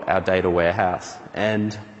for our data warehouse,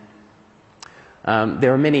 and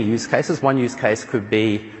there are many use cases. One use case could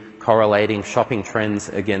be correlating shopping trends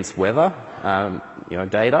against weather,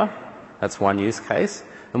 data. That's one use case.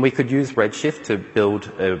 And we could use Redshift to build,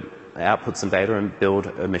 output some data and build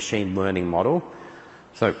a machine learning model.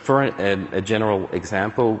 So for a general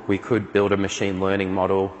example, we could build a machine learning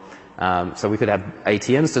model. So we could have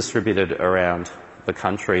ATMs distributed around the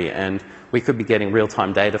country, and we could be getting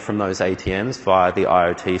real-time data from those ATMs via the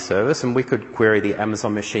IoT service, and we could query the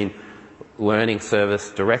Amazon machine learning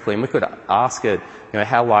service directly, and we could ask it,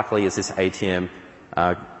 how likely is this ATM,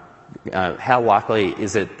 how likely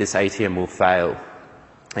is it this ATM will fail?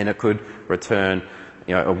 And it could return,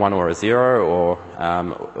 a 1 or a 0 or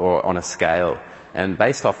on a scale. And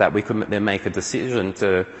based off that, we could then make a decision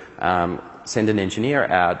to send an engineer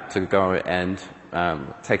out to go and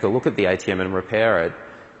take a look at the ATM and repair it,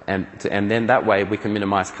 and then that way we can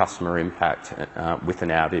minimize customer impact with an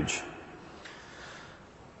outage.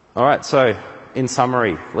 All right, so in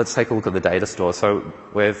summary, let's take a look at the data store. So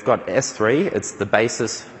we've got S3, it's the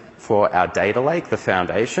basis for our data lake, the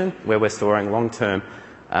foundation, where we're storing long-term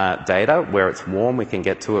data, where it's warm, we can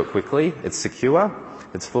get to it quickly, it's secure,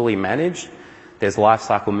 it's fully managed. There's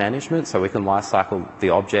lifecycle management, so we can lifecycle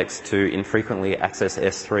the objects to infrequently access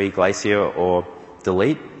S3, Glacier, or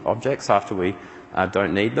delete objects after we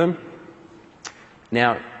don't need them.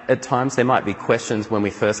 Now, at times there might be questions when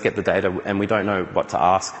we first get the data and we don't know what to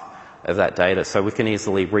ask of that data, so we can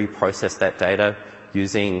easily reprocess that data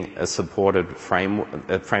using a supported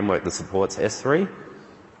framework that supports S3,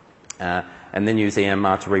 and then use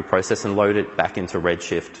EMR to reprocess and load it back into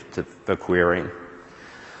Redshift for querying.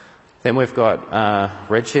 Then we've got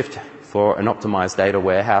Redshift for an optimized data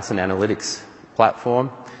warehouse and analytics platform.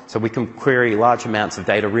 So we can query large amounts of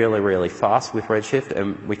data really, really fast with Redshift,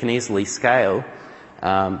 and we can easily scale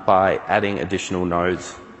by adding additional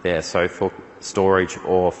nodes there, so for storage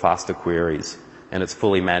or faster queries. And it's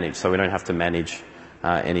fully managed, so we don't have to manage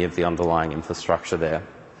any of the underlying infrastructure there.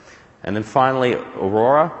 And then finally,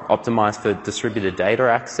 Aurora, optimized for distributed data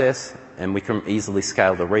access, and we can easily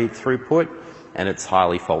scale the read throughput, and it's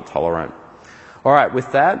highly fault tolerant. All right,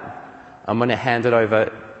 with that, I'm going to hand it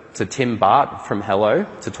over to Tim Bart from Hello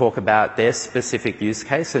to talk about their specific use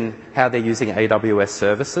case and how they're using AWS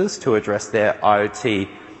services to address their IoT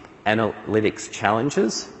analytics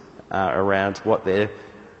challenges around what they're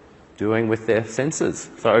doing with their sensors.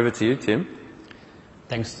 So over to you, Tim.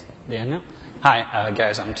 Thanks, Daniel. Hi,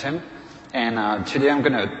 guys, I'm Tim, and today I'm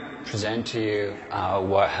going to present to you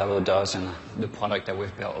what Hello does and the product that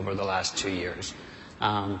we've built over the last 2 years.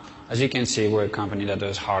 As you can see, we're a company that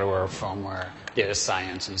does hardware, firmware, data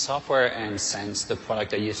science, and software, and Sense, the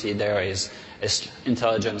product that you see there, is an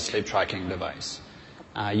intelligent sleep tracking device.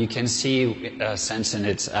 You can see Sense in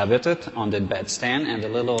its habitat on the bedstand, and the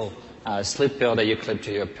little sleep pill that you clip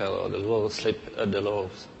to your pillow, the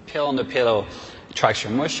little pill on the pillow tracks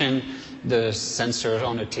your motion. The sensor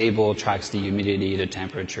on the table tracks the humidity, the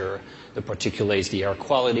temperature, the particulates, the air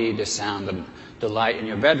quality, the sound, the light in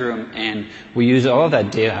your bedroom, and we use all of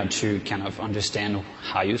that data to kind of understand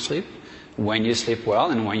how you sleep, when you sleep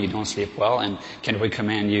well and when you don't sleep well, and can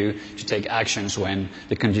recommend you to take actions when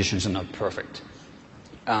the conditions are not perfect.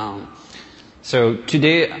 So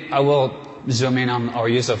today I will zoom in on our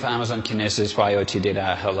use of Amazon Kinesis for IoT data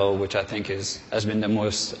at Hello, which I think has been the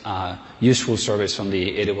most useful service from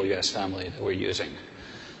the AWS family that we're using.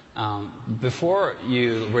 Before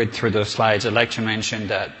you read through those slides, I'd like to mention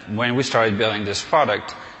that when we started building this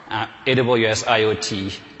product, AWS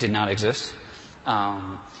IoT did not exist.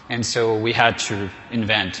 And so we had to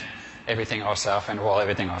invent everything ourselves and roll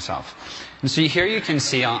everything ourselves. And so here you can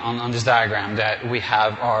see on this diagram that we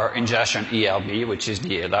have our ingestion ELB, which is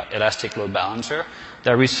the Elastic Load Balancer,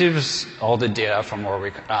 that receives all the data from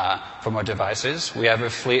our devices. We have a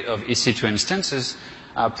fleet of EC2 instances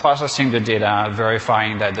processing the data,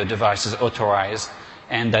 verifying that the device is authorized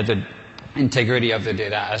and that the integrity of the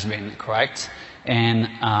data has been correct. And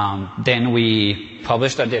then we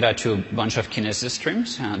publish that data to a bunch of Kinesis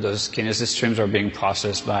streams. Those Kinesis streams are being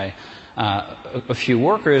processed by a few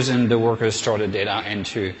workers, and the workers store the data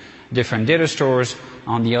into different data stores.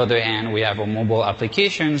 On the other hand, we have our mobile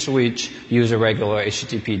applications, which use a regular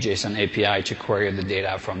HTTP JSON API to query the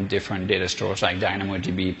data from different data stores like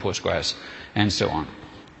DynamoDB, Postgres, and so on.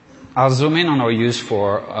 I'll zoom in on our use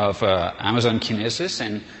of Amazon Kinesis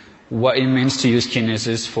and what it means to use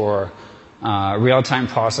Kinesis for real-time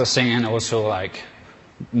processing and also like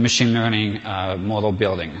machine learning model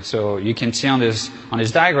building. So you can see on this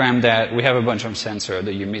diagram that we have a bunch of sensors,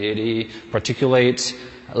 the humidity, particulates,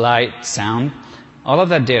 light, sound. All of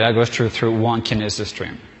that data goes through one Kinesis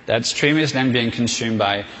stream. That stream is then being consumed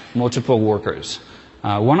by multiple workers.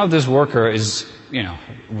 One of those workers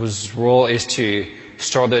whose role is to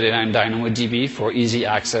store the data in DynamoDB for easy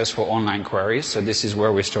access for online queries. So this is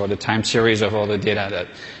where we store the time series of all the data that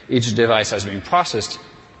each device has been processed.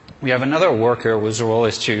 We have another worker whose role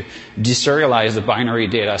is to deserialize the binary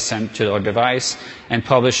data sent to our device and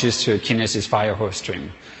publishes to a Kinesis Firehose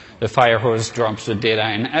stream. The Firehose drops the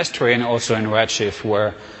data in S3 and also in Redshift,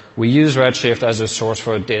 where we use Redshift as a source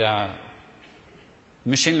for data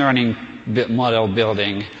machine learning model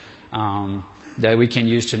building that we can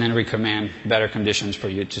use to then recommend better conditions for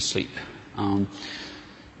you to sleep.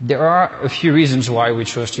 There are a few reasons why we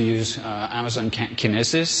chose to use Amazon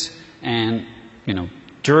Kinesis, and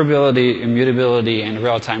durability, immutability, and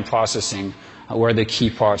real-time processing were the key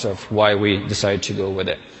parts of why we decided to go with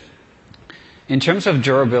it. In terms of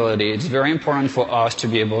durability, it's very important for us to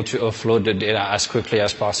be able to offload the data as quickly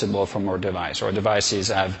as possible from our device. Our devices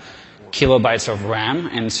have kilobytes of RAM,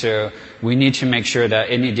 and so we need to make sure that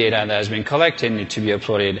any data that has been collected needs to be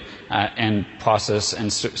uploaded and processed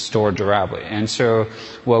and stored durably. And so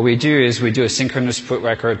what we do is we do a synchronous put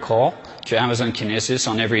record call to Amazon Kinesis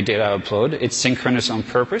on every data upload. It's synchronous on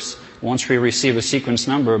purpose. Once we receive a sequence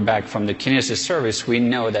number back from the Kinesis service, we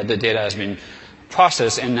know that the data has been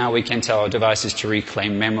processed, and now we can tell our devices to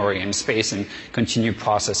reclaim memory and space and continue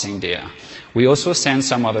processing data. We also send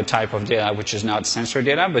some other type of data, which is not sensor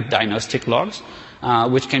data, but diagnostic logs,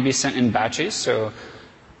 which can be sent in batches. So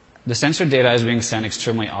the sensor data is being sent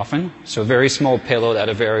extremely often, so very small payload at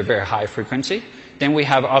a very, very high frequency. Then we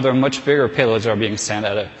have other much bigger payloads that are being sent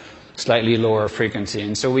at a slightly lower frequency.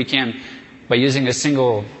 And so we can, by using a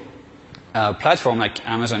single platform like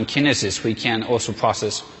Amazon Kinesis, we can also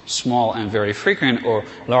process small and very frequent or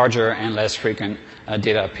larger and less frequent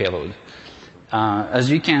data payload. As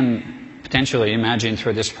you can potentially imagine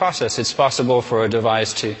through this process, it's possible for a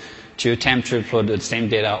device to attempt to upload the same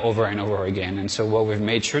data over and over again. And so what we've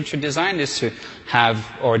made sure to design is to have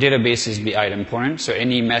our databases be idempotent. So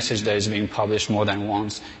any message that is being published more than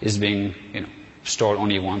once is being stored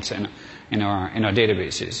only once in our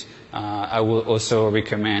databases. I will also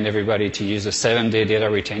recommend everybody to use a 7-day data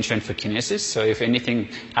retention for Kinesis. So if anything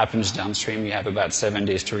happens downstream, you have about 7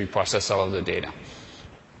 days to reprocess all of the data.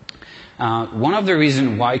 One of the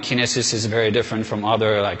reasons why Kinesis is very different from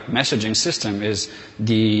other messaging systems is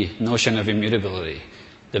the notion of immutability.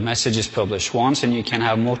 The message is published once, and you can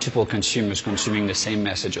have multiple consumers consuming the same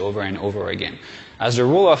message over and over again. As a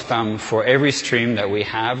rule of thumb, for every stream that we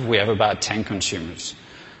have about 10 consumers.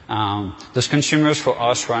 Those consumers for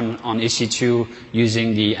us run on EC2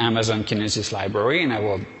 using the Amazon Kinesis library, and I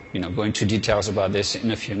will go into details about this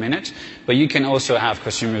in a few minutes. But you can also have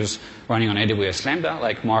consumers running on AWS Lambda,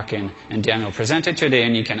 like Mark and Daniel presented today,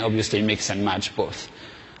 and you can obviously mix and match both.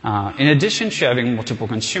 In addition to having multiple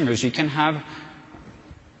consumers, you can have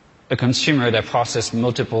a consumer that processes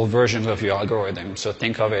multiple versions of your algorithm. So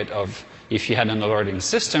think of it of if you had an alerting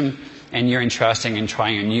system and you're interested in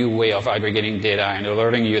trying a new way of aggregating data and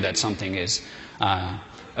alerting you that something is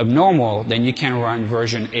abnormal, then you can run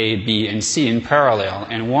version A, B, and C in parallel.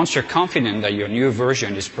 And once you're confident that your new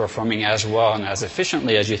version is performing as well and as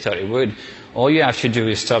efficiently as you thought it would, all you have to do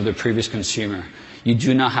is stop the previous consumer. You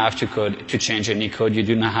do not have to change any code. You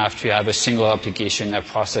do not have to have a single application that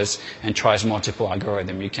processes and tries multiple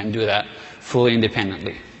algorithms. You can do that fully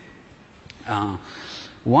independently.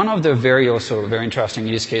 One of the very interesting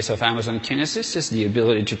use case of Amazon Kinesis is the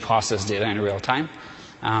ability to process data in real time.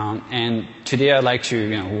 And today I'd like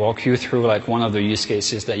to walk you through one of the use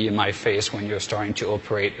cases that you might face when you're starting to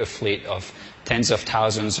operate a fleet of tens of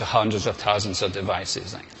thousands or hundreds of thousands of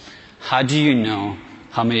devices. How do you know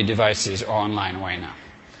how many devices are online right now?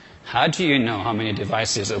 How do you know how many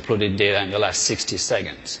devices uploaded data in the last 60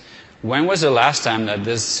 seconds? When was the last time that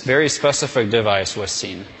this very specific device was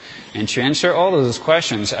seen? And to answer all of those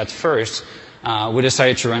questions, at first, we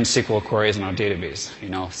decided to run SQL queries in our database.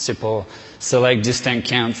 Simple select distant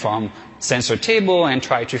count from sensor table and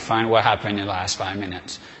try to find what happened in the last 5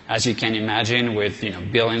 minutes. As you can imagine, with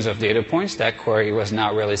billions of data points, that query was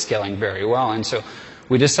not really scaling very well. And so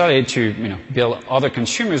we decided to build other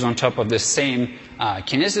consumers on top of the same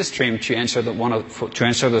Kinesis stream to answer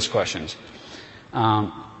those questions.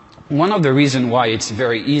 One of the reasons why it's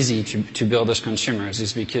very easy to build those consumers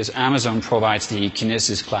is because Amazon provides the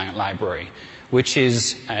Kinesis client library, which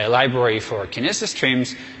is a library for Kinesis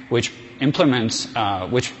streams, which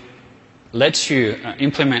lets you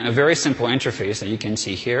implement a very simple interface that you can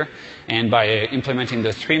see here. And by implementing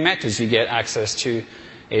the 3 methods, you get access to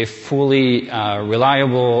a fully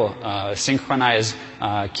reliable, synchronized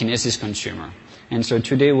Kinesis consumer. And so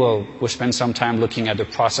today we'll spend some time looking at the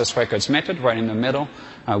process records method right in the middle,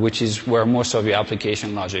 which is where most of your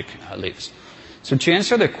application logic lives. So to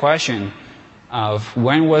answer the question of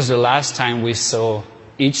when was the last time we saw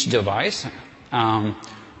each device,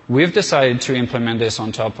 we've decided to implement this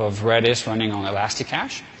on top of Redis running on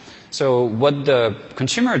Elasticache. So what the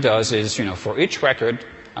consumer does is, for each record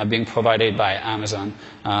being provided by Amazon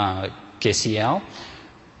KCL,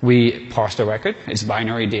 we parse the record. It's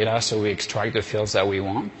binary data, so we extract the fields that we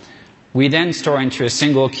want. We then store into a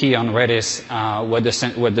single key on Redis what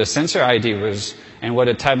the sensor ID was and what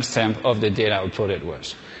the timestamp of the data uploaded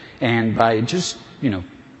was. And by just,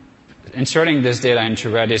 inserting this data into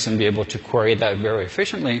Redis and be able to query that very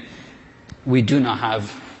efficiently, we do not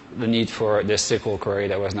have the need for this SQL query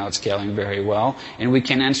that was not scaling very well. And we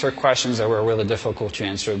can answer questions that were really difficult to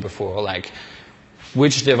answer before, like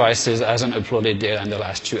which devices hasn't uploaded data in the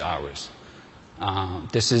last 2 hours.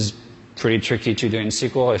 This is pretty tricky to do in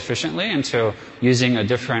SQL efficiently, and so using a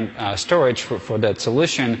different storage for that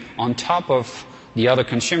solution on top of the other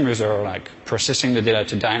consumers that are like processing the data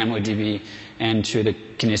to DynamoDB and to the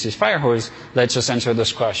Kinesis Firehose lets us answer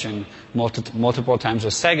this question multiple times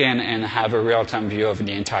a second and have a real-time view of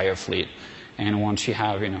the entire fleet. And once you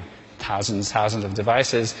have, thousands of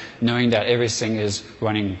devices, knowing that everything is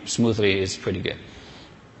running smoothly is pretty good.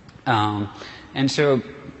 And so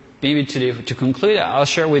maybe to conclude, I'll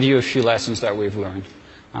share with you a few lessons that we've learned.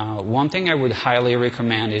 One thing I would highly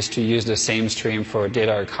recommend is to use the same stream for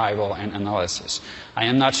data archival and analysis. I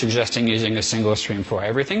am not suggesting using a single stream for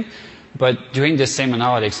everything, but doing the same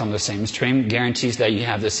analytics on the same stream guarantees that you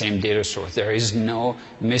have the same data source. There is no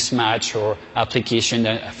mismatch or application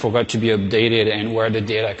that forgot to be updated and where the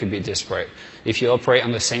data could be disparate. If you operate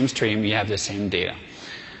on the same stream, you have the same data.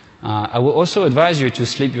 I will also advise you to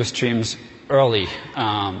split your streams early.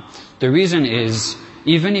 The reason is,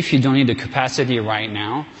 even if you don't need the capacity right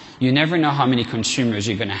now, you never know how many consumers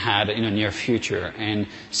you're going to have in the near future. And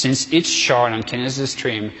since each shard on Kinesis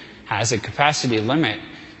stream has a capacity limit,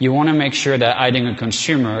 you want to make sure that adding a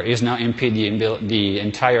consumer is not impede the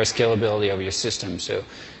entire scalability of your system. So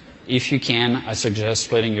if you can, I suggest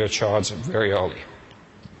splitting your shards very early.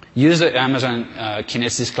 Use the Amazon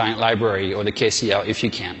Kinesis Client Library or the KCL if you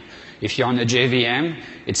can. If you're on a JVM,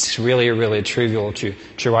 it's really, really trivial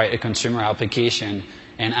to write a consumer application,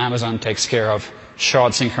 and Amazon takes care of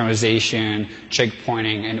shard synchronization,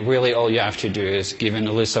 checkpointing, and really all you have to do is, given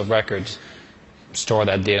a list of records, store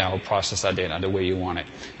that data or process that data the way you want it.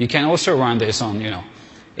 You can also run this on,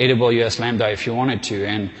 AWS Lambda if you wanted to,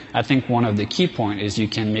 and I think one of the key points is you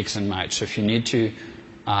can mix and match. So if you need to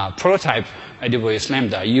prototype AWS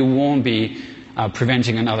Lambda, you won't be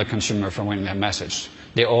preventing another consumer from running that message.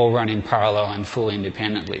 They all run in parallel and fully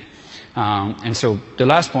independently. And so the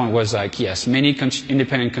last point was yes, many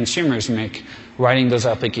independent consumers make writing those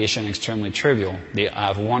applications extremely trivial. They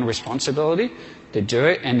have one responsibility, they do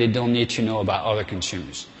it, and they don't need to know about other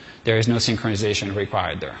consumers. There is no synchronization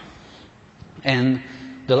required there. And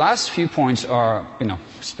the last few points are,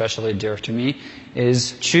 especially dear to me,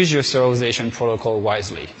 is choose your serialization protocol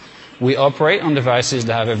wisely. We operate on devices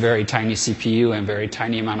that have a very tiny CPU and very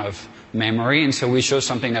tiny amount of memory, and so we chose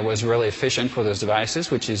something that was really efficient for those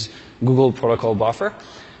devices, which is Google Protocol Buffer,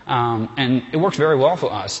 and it worked very well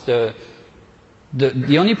for us. The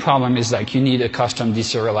only problem is you need a custom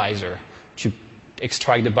deserializer to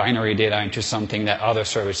extract the binary data into something that other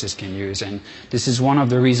services can use, and this is one of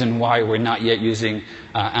the reasons why we're not yet using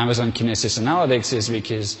Amazon Kinesis Analytics, is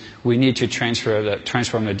because we need to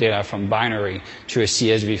transform the data from binary to a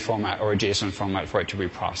CSV format or a JSON format for it to be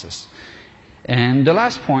processed. And the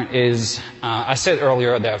last point is, I said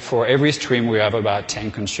earlier that for every stream we have about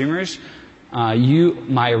 10 consumers. You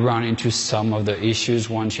might run into some of the issues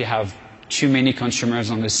once you have too many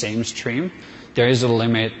consumers on the same stream. There is a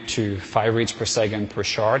limit to 5 reads per second per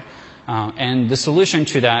shard. And the solution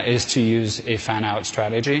to that is to use a fan-out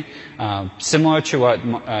strategy. Similar to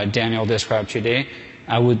what Daniel described today,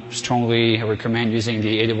 I would strongly recommend using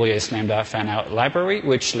the AWS Lambda fan-out library,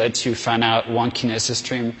 which lets you fan out one Kinesis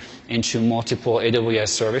stream into multiple AWS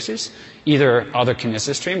services, either other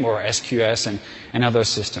Kinesis stream or SQS and another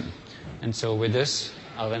system. And so with this,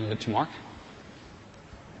 I'll hand it to Mark.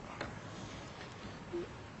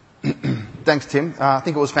 Thanks, Tim. I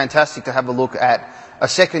think it was fantastic to have a look at a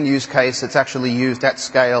second use case that's actually used at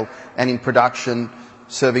scale and in production,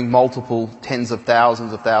 serving multiple tens of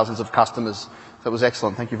thousands of customers. That was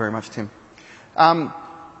excellent. Thank you very much, Tim.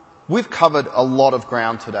 We've covered a lot of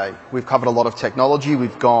ground today. We've covered a lot of technology.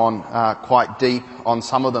 We've gone quite deep on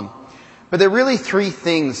some of them. But there are really 3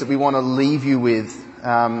 things that we want to leave you with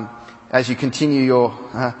as you continue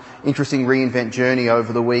your interesting reInvent journey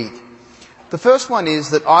over the week. The first one is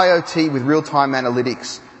that IoT with real-time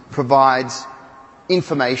analytics provides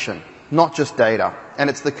information, not just data. And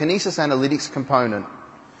it's the Kinesis Analytics component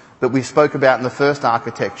that we spoke about in the first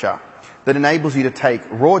architecture that enables you to take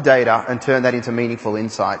raw data and turn that into meaningful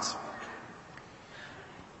insights.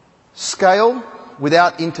 Scale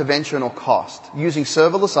without intervention or cost. Using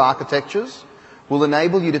serverless architectures will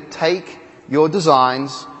enable you to take your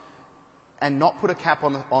designs and not put a cap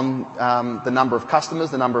on the number of customers,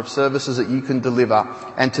 the number of services that you can deliver,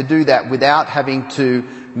 and to do that without having to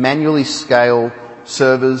manually scale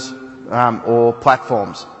servers or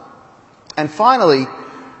platforms. And finally,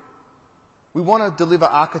 we want to deliver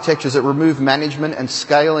architectures that remove management and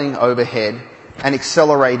scaling overhead and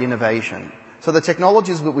accelerate innovation. So the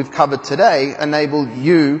technologies that we've covered today enable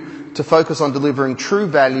you to focus on delivering true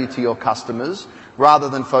value to your customers rather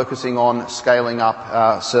than focusing on scaling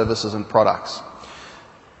up services and products.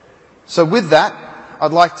 So with that,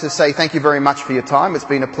 I'd like to say thank you very much for your time. It's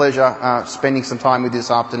been a pleasure spending some time with you this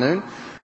afternoon.